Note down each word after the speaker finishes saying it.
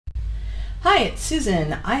Hi, it's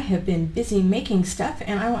Susan. I have been busy making stuff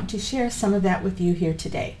and I want to share some of that with you here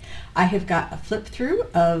today. I have got a flip through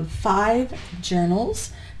of 5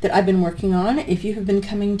 journals that I've been working on. If you have been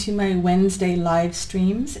coming to my Wednesday live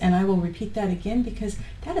streams, and I will repeat that again because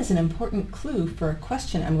that is an important clue for a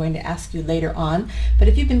question I'm going to ask you later on. But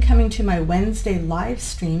if you've been coming to my Wednesday live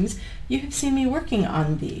streams, you have seen me working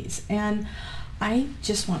on these. And I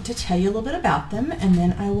just want to tell you a little bit about them and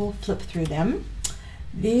then I will flip through them.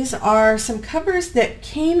 These are some covers that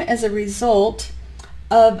came as a result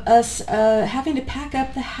of us having to pack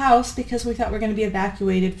up the house because we thought we were going to be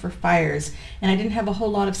evacuated for fires. And I didn't have a whole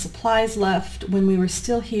lot of supplies left when we were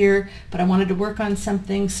still here, but I wanted to work on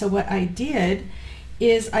something. So what I did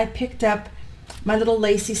is I picked up my little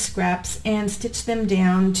lacy scraps and stitched them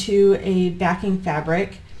down to a backing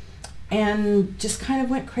fabric and just kind of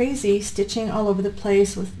went crazy stitching all over the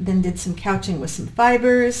place. Then did some couching with some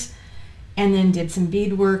fibers, and then did some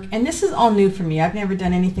beadwork. And this is all new for me. I've never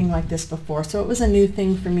done anything like this before, so it was a new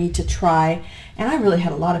thing for me to try, and I really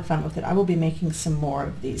had a lot of fun with it. I will be making some more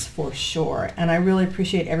of these for sure, and I really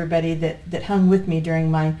appreciate everybody that hung with me during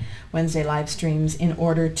my Wednesday live streams in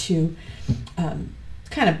order to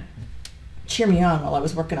kind of cheer me on while I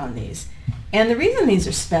was working on these. And the reason these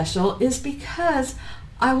are special is because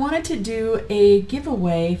I wanted to do a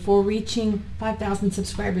giveaway for reaching 5,000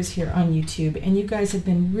 subscribers here on YouTube, and you guys have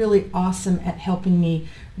been really awesome at helping me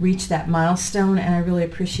reach that milestone, and I really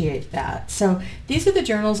appreciate that. So these are the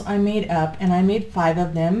journals I made up, and I made 5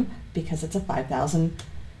 of them because it's a 5,000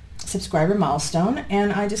 subscriber milestone,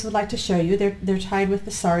 and I just would like to show you. They're tied with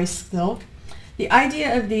the sari silk. The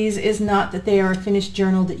idea of these is not that they are a finished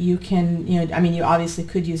journal that you can, I mean, you obviously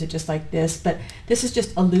could use it just like this, but this is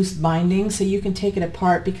just a loose binding, so you can take it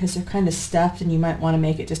apart because they're kind of stuffed and you might want to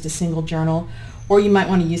make it just a single journal, or you might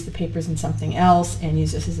want to use the papers in something else and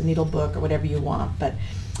use this as a needle book or whatever you want. But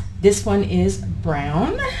this one is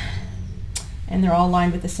brown, and they're all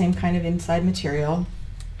lined with the same kind of inside material.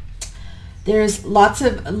 There's lots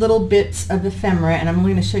of little bits of ephemera, and I'm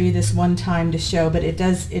only going to show you this one time to show, but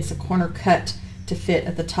it's a corner cut to fit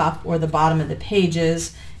at the top or the bottom of the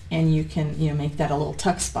pages, and you can make that a little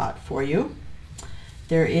tuck spot for you.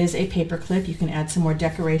 There is a paper clip. You can add some more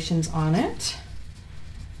decorations on it.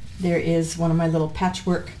 There is one of my little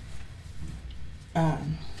patchwork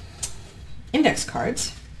index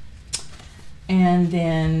cards, and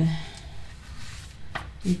then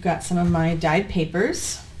you've got some of my dyed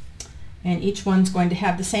papers, and each one's going to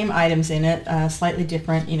have the same items in it, slightly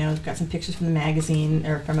different. I've got some pictures from the magazine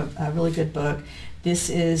or from a really good book.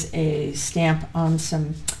 This is a stamp on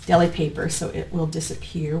some deli paper, so it will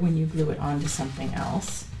disappear when you glue it onto something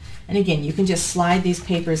else. And again, you can just slide these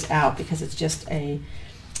papers out because it's just a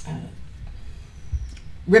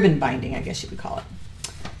ribbon binding, I guess you would call it.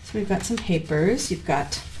 So we've got some papers. You've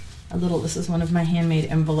got this is one of my handmade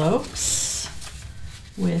envelopes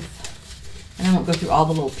with, and I won't go through all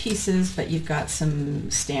the little pieces, but you've got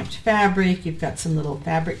some stamped fabric, you've got some little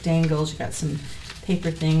fabric dangles, you've got some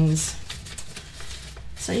paper things.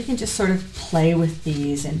 So you can just sort of play with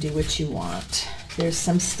these and do what you want. There's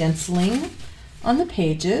some stenciling on the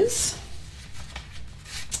pages,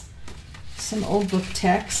 some old book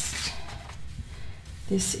text.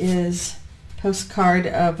 This is a postcard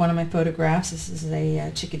of one of my photographs. This is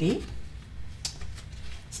a chickadee.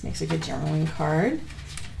 This makes a good journaling card.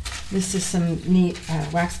 This is some neat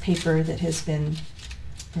wax paper that has been,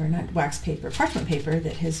 or not wax paper, parchment paper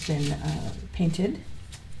that has been painted.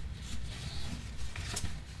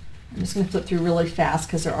 I'm just going to flip through really fast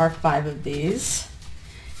because there are 5 of these.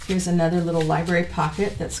 Here's another little library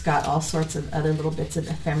pocket that's got all sorts of other little bits of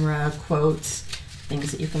ephemera, quotes,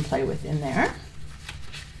 things that you can play with in there.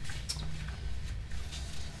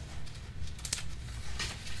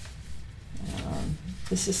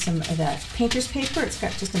 This is some of that painter's paper. It's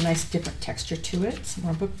got just a nice different texture to it. Some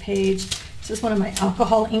more book page. This is one of my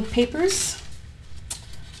alcohol ink papers.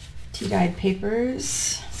 Tea-dyed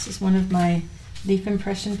papers. This is one of my leaf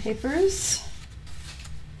impression papers.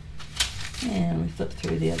 And we flip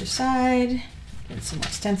through the other side. Get some more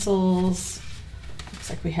stencils. Looks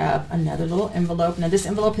like we have another little envelope. Now this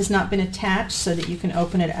envelope has not been attached so that you can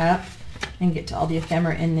open it up and get to all the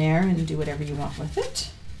ephemera in there and do whatever you want with it.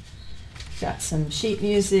 Got some sheet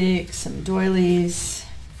music, some doilies,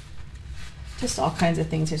 just all kinds of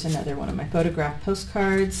things. Here's another one of my photograph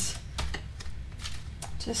postcards.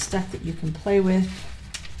 Just stuff that you can play with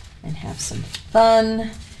and have some fun,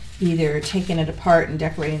 either taking it apart and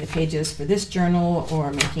decorating the pages for this journal,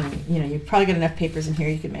 or making, you've probably got enough papers in here,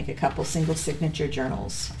 you could make a couple single signature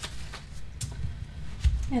journals.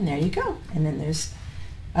 And there you go. And then there's,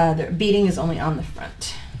 the beading is only on the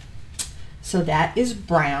front. So that is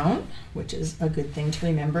brown, which is a good thing to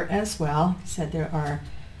remember as well. I said there are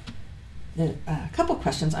a couple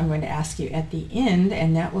questions I'm going to ask you at the end,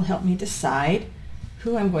 and that will help me decide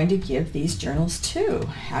who I'm going to give these journals to,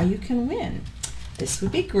 how you can win. This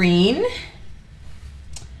would be green.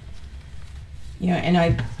 You know, and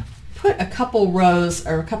I put a couple rows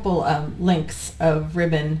or a couple lengths of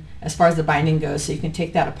ribbon as far as the binding goes, so you can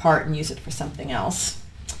take that apart and use it for something else.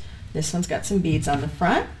 This one's got some beads on the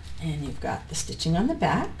front, and you've got the stitching on the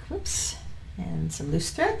back, whoops, and some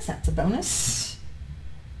loose threads. That's a bonus,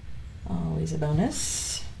 always a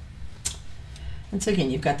bonus. And so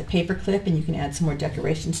again, you've got the paper clip, and you can add some more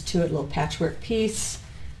decorations to it, a little patchwork piece.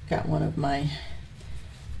 Got one of my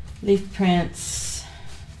leaf prints,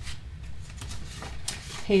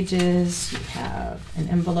 pages, you have an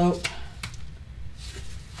envelope,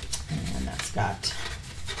 and that's got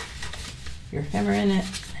your ephemera in it.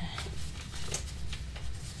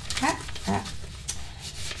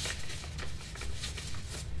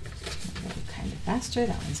 Kind of faster,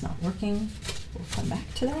 that one's not working. We'll come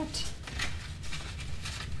back to that.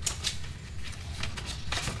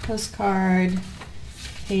 Postcard,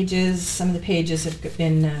 pages. Some of the pages have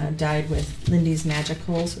been dyed with Lindy's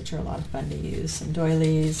Magicals, which are a lot of fun to use. Some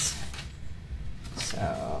doilies.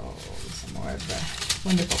 So some more of the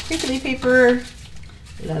wonderful crinkly paper.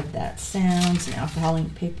 Love that sound. Some alcohol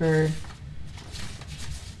ink paper.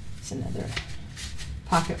 It's another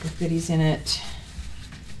pocket with goodies in it.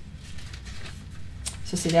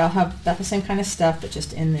 So see, they all have about the same kind of stuff, but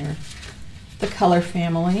just in the color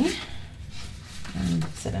family. And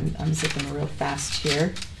like I said, I'm zipping real fast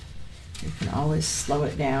here. You can always slow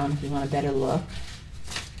it down if you want a better look.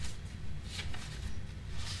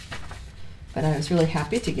 But I was really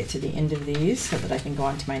happy to get to the end of these so that I can go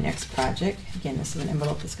on to my next project. Again, this is an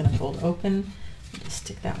envelope that's going to fold open. I'll just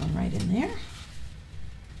stick that one right in there.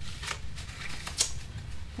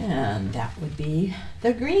 And that would be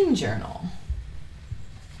the green journal.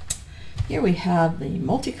 Here we have the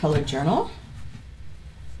multicolored journal.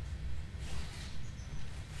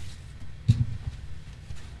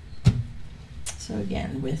 So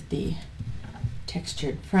again, with the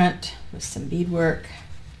textured front with some beadwork,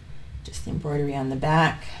 just the embroidery on the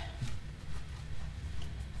back,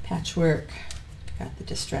 patchwork, got the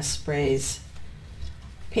distress sprays,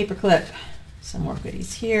 paper clip, some more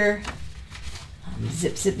goodies here.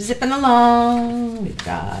 Zip, zip, zipping along. We've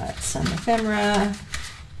got some ephemera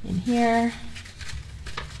in here.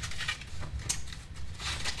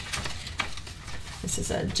 This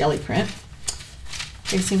is a jelly print.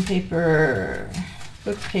 Tracing paper,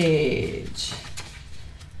 book page,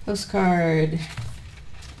 postcard,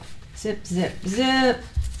 zip, zip, zip.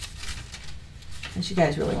 And you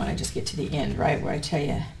guys really want to just get to the end, right, where I tell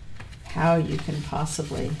you how you can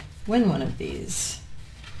possibly win one of these.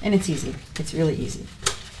 And it's easy. It's really easy.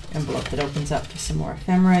 Envelope that opens up to some more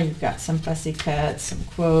ephemera. You've got some fussy cuts, some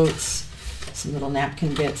quotes, some little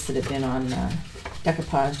napkin bits that have been on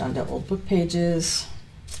decoupaged onto old book pages.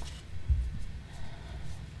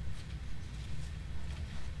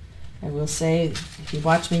 I will say, if you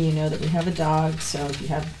watch me, you know that we have a dog, so if you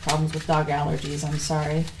have problems with dog allergies, I'm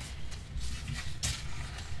sorry.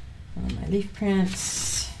 My leaf prints.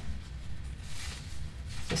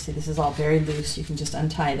 So see, this is all very loose. You can just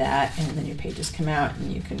untie that, and then your pages come out,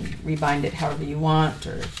 and you can rebind it however you want,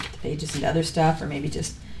 or put the pages into other stuff, or maybe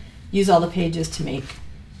just use all the pages to make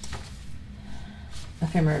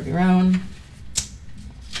ephemera of your own.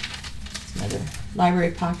 It's another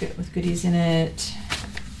library pocket with goodies in it.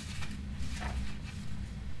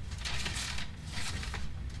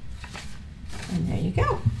 And there you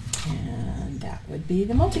go. And that would be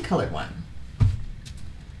the multicolored one.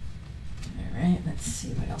 All right, let's see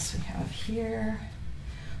what else we have here.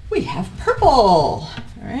 We have purple. All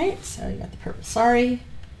right, so you got the purple sari.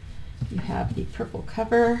 You have the purple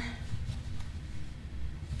cover.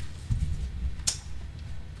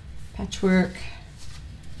 Patchwork.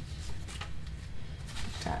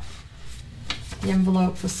 Got the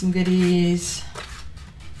envelope with some goodies.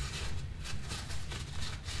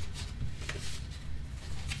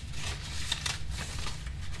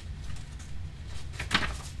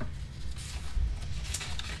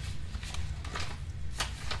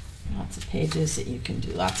 Lots of pages that you can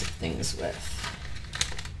do lots of things with.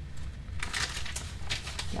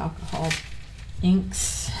 The alcohol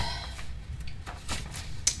inks.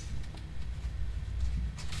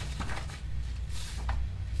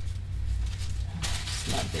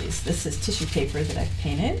 Just love these. This is tissue paper that I've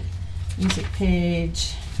painted. Music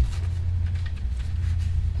page.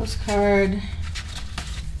 Postcard.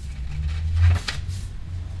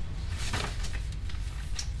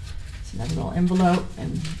 Another little envelope,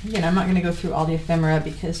 and again, I'm not going to go through all the ephemera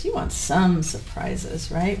because you want some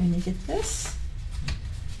surprises, right, when you get this.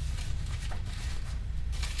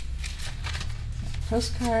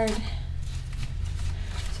 Postcard.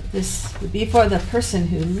 So this would be for the person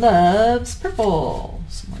who loves purple.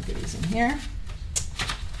 Some more goodies in here.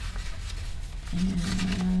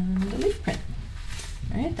 And a leaf print.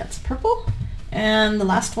 All right, that's purple. And the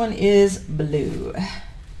last one is blue.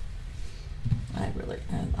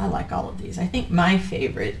 I like all of these. I think my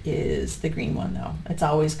favorite is the green one though. It's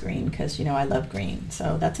always green because you know I love green.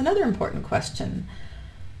 So that's another important question.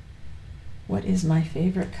 What is my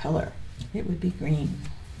favorite color? It would be green.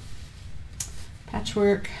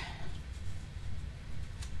 Patchwork.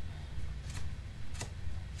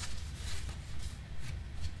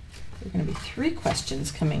 There are going to be 3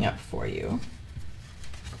 questions coming up for you.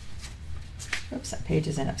 Oops, that page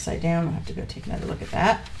is in upside down. I'll have to go take another look at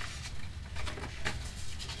that.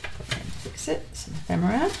 And fix it. Some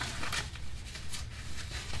ephemera.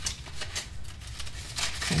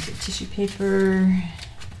 Printed tissue paper.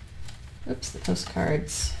 Oops, the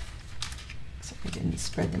postcards. Looks like I didn't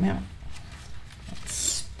spread them out. Let's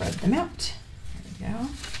spread them out. There we go.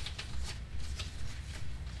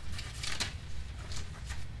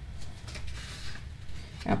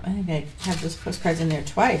 Oh, I think I have those postcards in there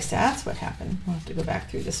twice. That's what happened. We'll have to go back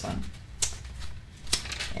through this one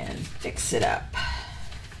and fix it up.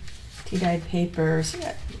 Tea-dyed paper. So you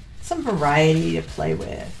got some variety to play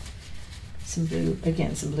with. Some blue,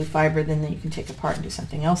 again, some blue fiber then that you can take apart and do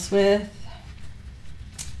something else with.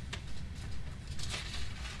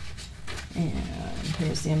 And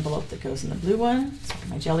here's the envelope that goes in the blue one. So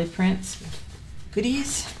my jelly prints with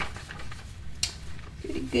goodies.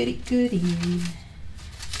 Goody, goody, goody.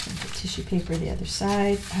 And the tissue paper the other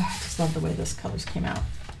side. Oh, I just love the way those colors came out.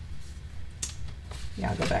 Yeah,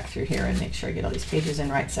 I'll go back through here and make sure I get all these pages in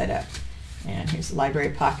right side up. And here's the library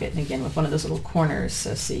pocket, and again with one of those little corners,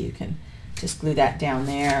 so see you can just glue that down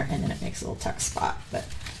there and then it makes a little tuck spot. But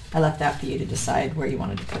I left that for you to decide where you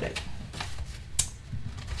wanted to put it.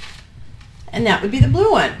 And that would be the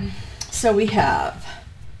blue one. So we have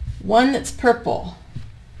one that's purple,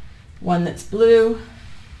 one that's blue,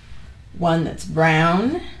 one that's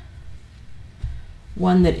brown,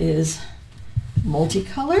 one that is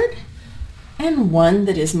multicolored, and one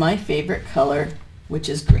that is my favorite color, which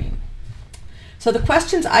is green. So the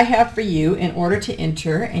questions I have for you in order to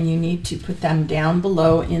enter, and you need to put them down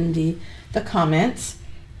below in the comments,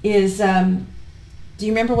 is do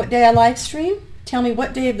you remember what day I live stream? Tell me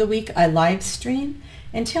what day of the week I live stream,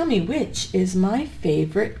 and tell me which is my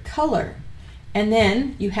favorite color. And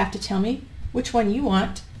then you have to tell me which one you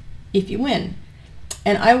want if you win.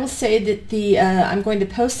 And I will say that I'm going to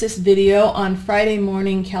post this video on Friday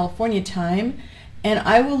morning California time, and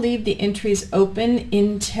I will leave the entries open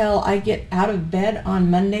until I get out of bed on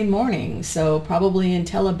Monday morning. So probably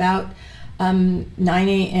until about 9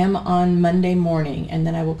 a.m. on Monday morning. And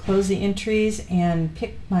then I will close the entries and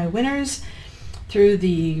pick my winners through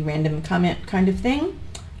the random comment kind of thing.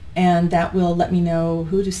 And that will let me know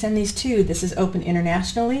who to send these to. This is open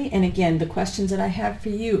internationally. And again, the questions that I have for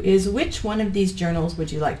you is which one of these journals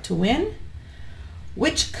would you like to win?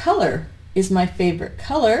 Which color is my favorite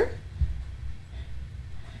color?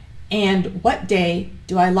 And what day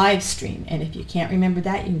do I live stream? And if you can't remember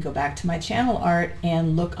that, you can go back to my channel art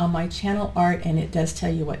and look on my channel art, and it does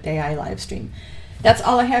tell you what day I live stream. That's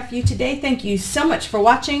all I have for you today. Thank you so much for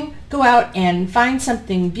watching. Go out and find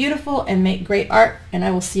something beautiful and make great art, and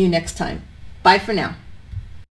I will see you next time. Bye for now.